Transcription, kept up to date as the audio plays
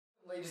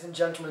ladies and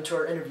gentlemen, to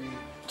our interview.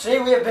 Today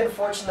we have been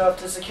fortunate enough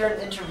to secure an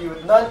interview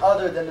with none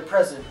other than the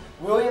President,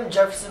 William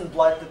Jefferson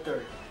Blythe III.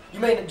 You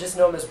may just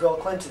know him as Bill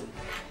Clinton.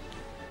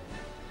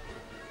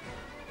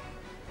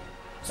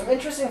 Some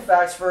interesting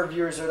facts for our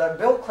viewers are that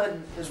Bill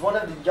Clinton is one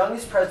of the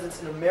youngest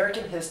presidents in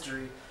American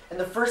history and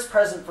the first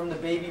president from the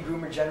baby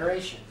boomer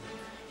generation.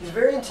 He's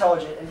very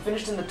intelligent and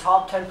finished in the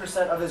top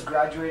 10% of his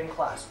graduating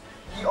class.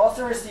 He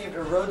also received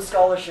a Rhodes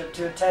Scholarship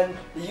to attend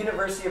the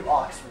University of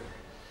Oxford.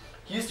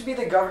 He used to be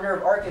the governor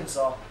of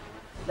Arkansas.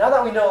 Now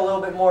that we know a little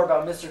bit more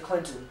about Mr.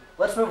 Clinton,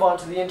 let's move on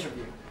to the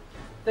interview.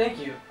 Thank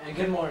you, and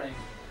good morning.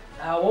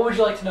 What would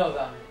you like to know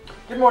about me?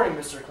 Good morning,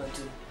 Mr.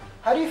 Clinton.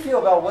 How do you feel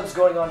about what's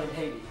going on in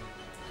Haiti?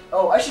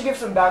 Oh, I should give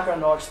some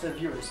background knowledge to the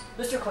viewers.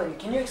 Mr. Clinton,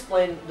 can you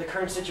explain the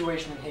current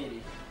situation in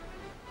Haiti?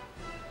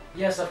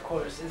 Yes, of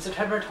course. In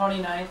September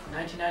 29th,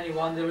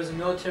 1991, there was a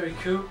military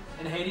coup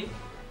in Haiti.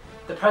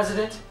 The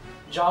president,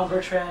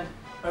 Jean-Bertrand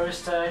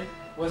Aristide,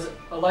 was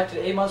elected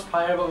 8 months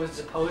prior but was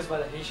deposed by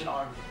the Haitian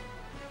army.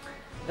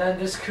 Then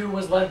this coup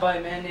was led by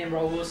a man named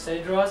Raoul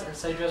Cedras, and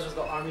Cedras was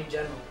the army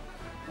general.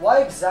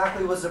 Why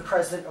exactly was the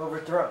president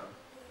overthrown?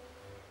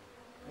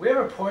 We have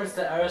reports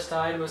that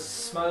Aristide was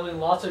smuggling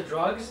lots of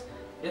drugs.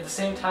 At the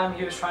same time,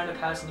 he was trying to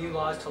pass new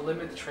laws to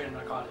limit the trade of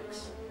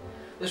narcotics.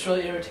 This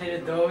really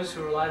irritated those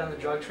who relied on the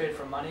drug trade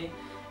for money,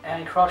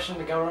 and corruption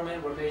in the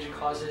government were major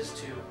causes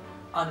to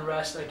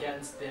unrest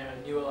against their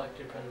new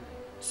elected president.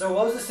 So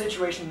what was the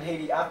situation in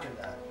Haiti after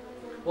that?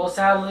 Well,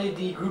 sadly,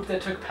 the group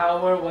that took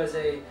power was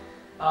a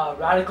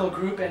radical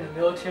group and a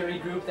military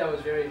group that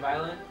was very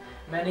violent.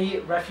 Many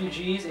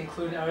refugees,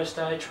 including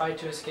Aristide, tried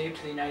to escape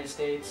to the United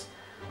States.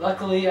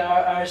 Luckily,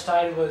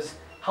 Aristide was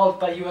helped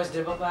by U.S.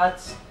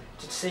 diplomats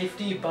to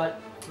safety, but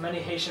many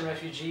Haitian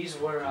refugees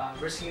were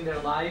risking their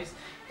lives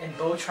in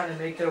boats trying to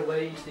make their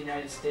way into the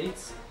United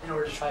States in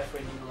order to try for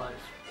a new life.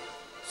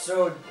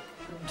 So,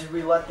 did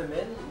we let them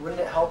in?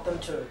 Wouldn't it help them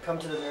to come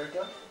to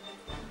America?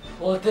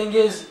 Well, the thing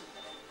is,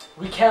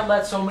 we can't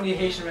let so many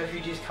Haitian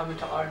refugees come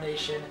into our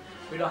nation.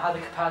 We don't have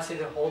the capacity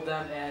to hold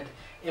them, and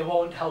it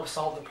won't help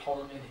solve the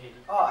problem in Haiti.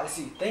 Ah, I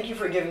see. Thank you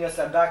for giving us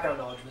that background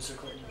knowledge, Mr.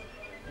 Clinton.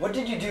 What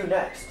did you do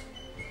next?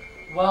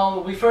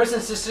 Well, we first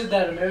insisted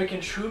that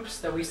American troops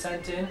that we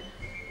sent in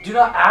do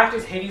not act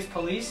as Haiti's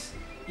police,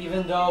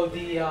 even though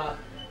the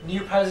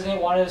new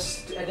president wanted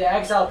us, the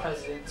exiled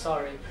president,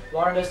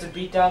 wanted us to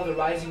beat down the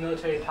rising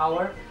military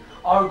power.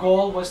 Our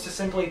goal was to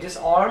simply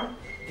disarm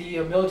the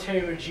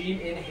military regime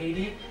in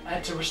Haiti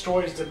and to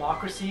restore its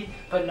democracy,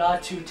 but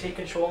not to take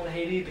control in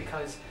Haiti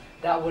because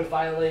that would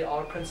violate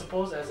our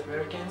principles as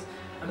Americans.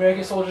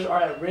 American soldiers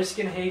are at risk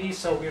in Haiti,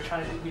 so we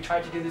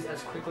tried to do this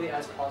as quickly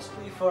as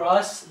possible. For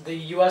us, the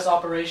U.S.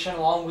 operation,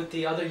 along with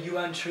the other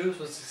UN troops,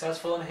 was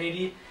successful in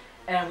Haiti,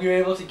 and we were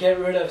able to get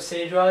rid of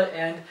Cedras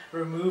and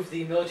remove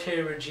the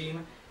military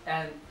regime,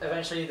 and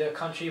eventually the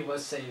country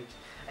was saved.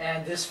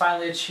 And this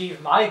finally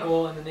achieved my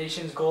goal and the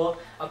nation's goal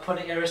of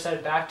putting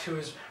Aristide back to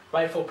his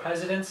rightful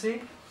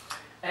presidency.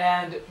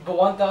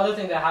 But the other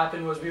thing that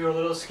happened was we were a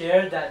little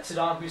scared that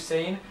Saddam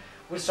Hussein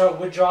would start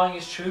withdrawing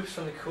his troops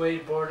from the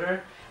Kuwait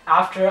border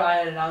after I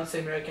had announced the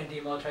American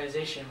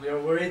demilitarization. We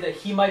were worried that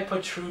he might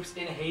put troops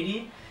in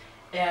Haiti,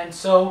 and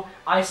so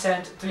I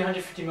sent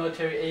 350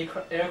 military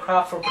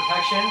aircraft for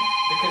protection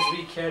because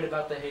we cared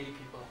about the Haiti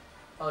people.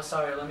 Oh,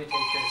 sorry, let me take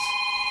this.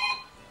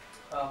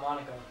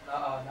 Monica,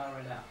 not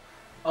right now.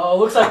 Oh, it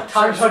looks like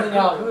time's running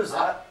out. Who is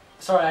that?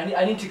 Sorry,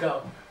 I need to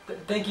go.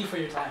 Thank you for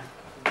your time.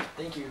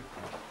 Thank you.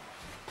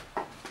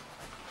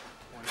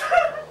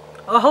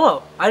 Oh,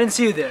 hello. I didn't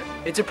see you there.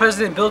 It's your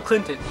president, Bill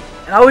Clinton.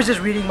 And I was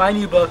just reading my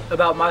new book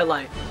about my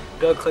life,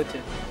 Bill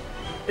Clinton.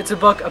 It's a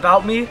book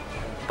about me,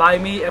 by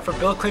me, and for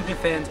Bill Clinton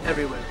fans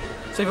everywhere.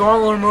 So if you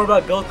want to learn more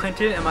about Bill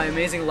Clinton and my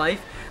amazing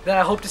life, then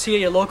I hope to see you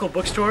at your local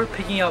bookstore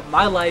picking up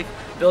My Life,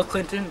 Bill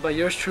Clinton, by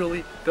yours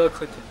truly, Bill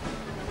Clinton.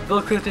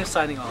 Bill Clinton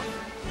signing off.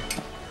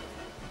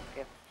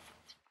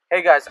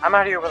 Hey guys, I'm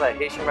out here with a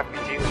Haitian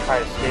refugee who tried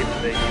to escape to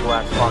the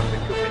U.S. following the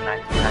coup in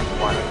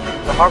 1991.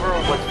 The harbor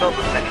was filled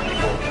with many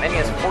people. Many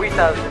as 40,000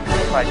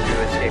 people tried to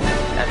escape,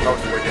 and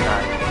most were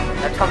denied.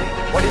 Now tell me,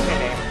 what is your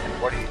name, and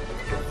what do you do?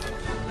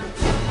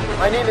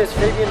 My name is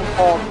Fabian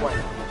Paul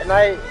Blank, and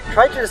I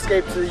tried to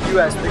escape to the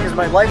U.S. because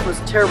my life was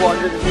terrible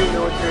under the new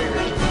military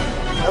regime.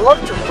 I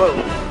loved to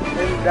vote,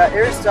 and that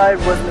Aristide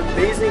was an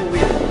amazing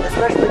leader,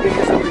 especially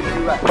because of the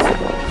U.S.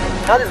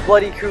 Now this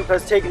bloody coup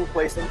has taken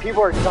place, and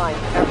people are dying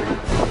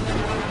everywhere.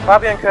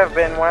 Fabian could have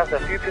been one of the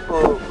few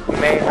people who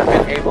may have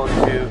been able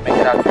to make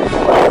it out to the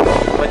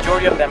US. The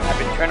majority of them have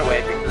been turned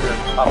away because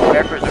of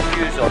America's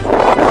refusal to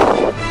accept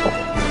them.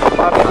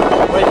 Fabian,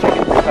 what is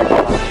your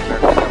perspective on the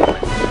American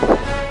government?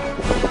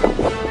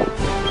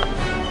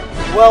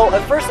 Well,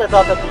 at first I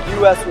thought that the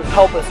U.S. would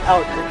help us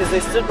out because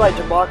they stood by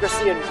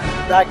democracy and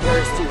backed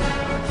Aristide.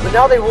 But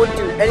now they won't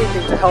do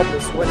anything to help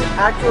us when an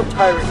actual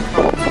tyrant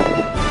comes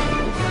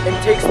and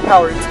takes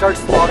power and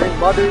starts slaughtering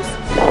mothers,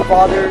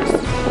 fathers.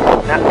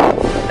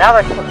 Now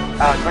that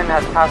Clinton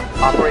has passed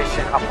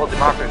Operation Uphold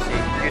Democracy,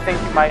 do you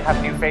think you might have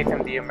new faith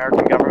in the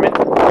American government?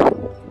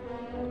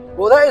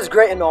 Well, that is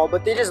great and all,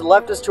 but they just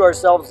left us to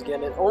ourselves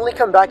again and only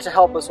come back to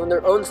help us when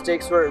their own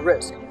stakes were at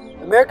risk.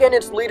 America and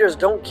its leaders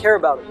don't care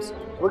about us.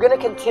 We're going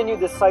to continue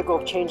this cycle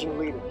of changing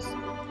leaders.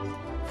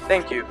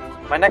 Thank you.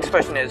 My next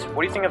question is,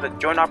 what do you think of the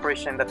joint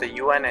operation that the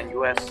UN and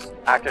US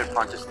acted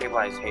upon to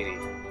stabilize Haiti?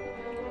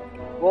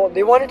 Well,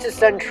 they wanted to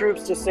send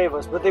troops to save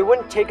us, but they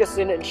wouldn't take us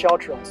in and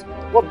shelter us.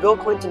 What Bill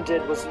Clinton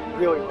did was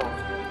really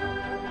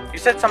wrong. You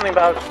said something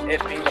about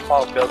it being the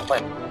fault of Bill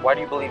Clinton. Why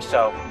do you believe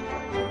so?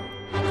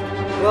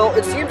 Well,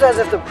 it seems as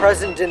if the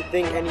president didn't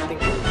think anything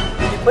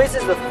through. He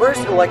places the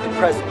first elected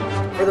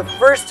president. For the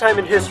first time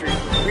in history,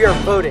 we are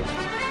voting.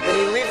 Then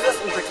he leaves us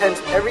and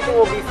pretends everything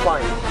will be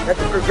fine, that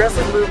the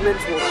progressive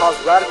movements will cause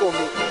radical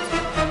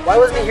movements. Why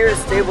wasn't he here to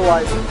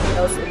stabilize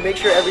us and make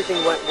sure everything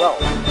went well?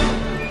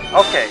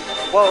 Okay,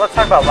 well, let's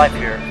talk about life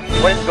here.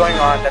 What is going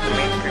on that the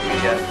mainstream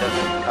media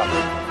doesn't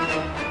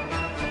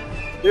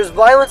cover? There's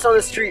violence on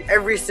the street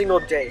every single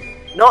day.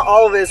 Not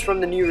all of it is from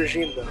the new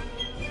regime, though.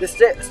 The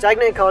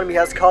stagnant economy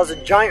has caused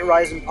a giant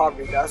rise in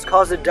poverty that has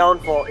caused a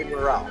downfall in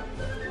morale.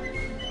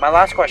 My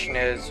last question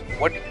is,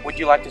 what would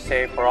you like to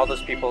say for all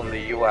those people in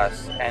the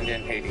US and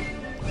in Haiti?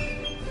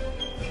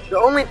 The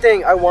only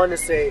thing I want to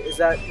say is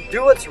that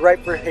do what's right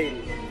for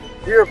Haiti.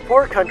 We are a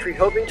poor country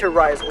hoping to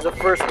rise as a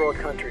first world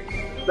country,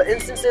 but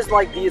instances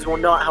like these will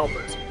not help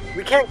us.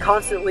 We can't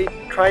constantly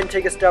try and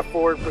take a step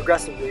forward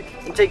progressively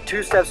and take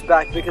 2 steps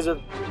back because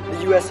of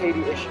the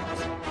US-Haiti issues.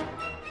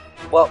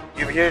 Well,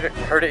 you've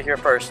heard it here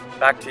first.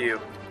 Back to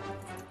you.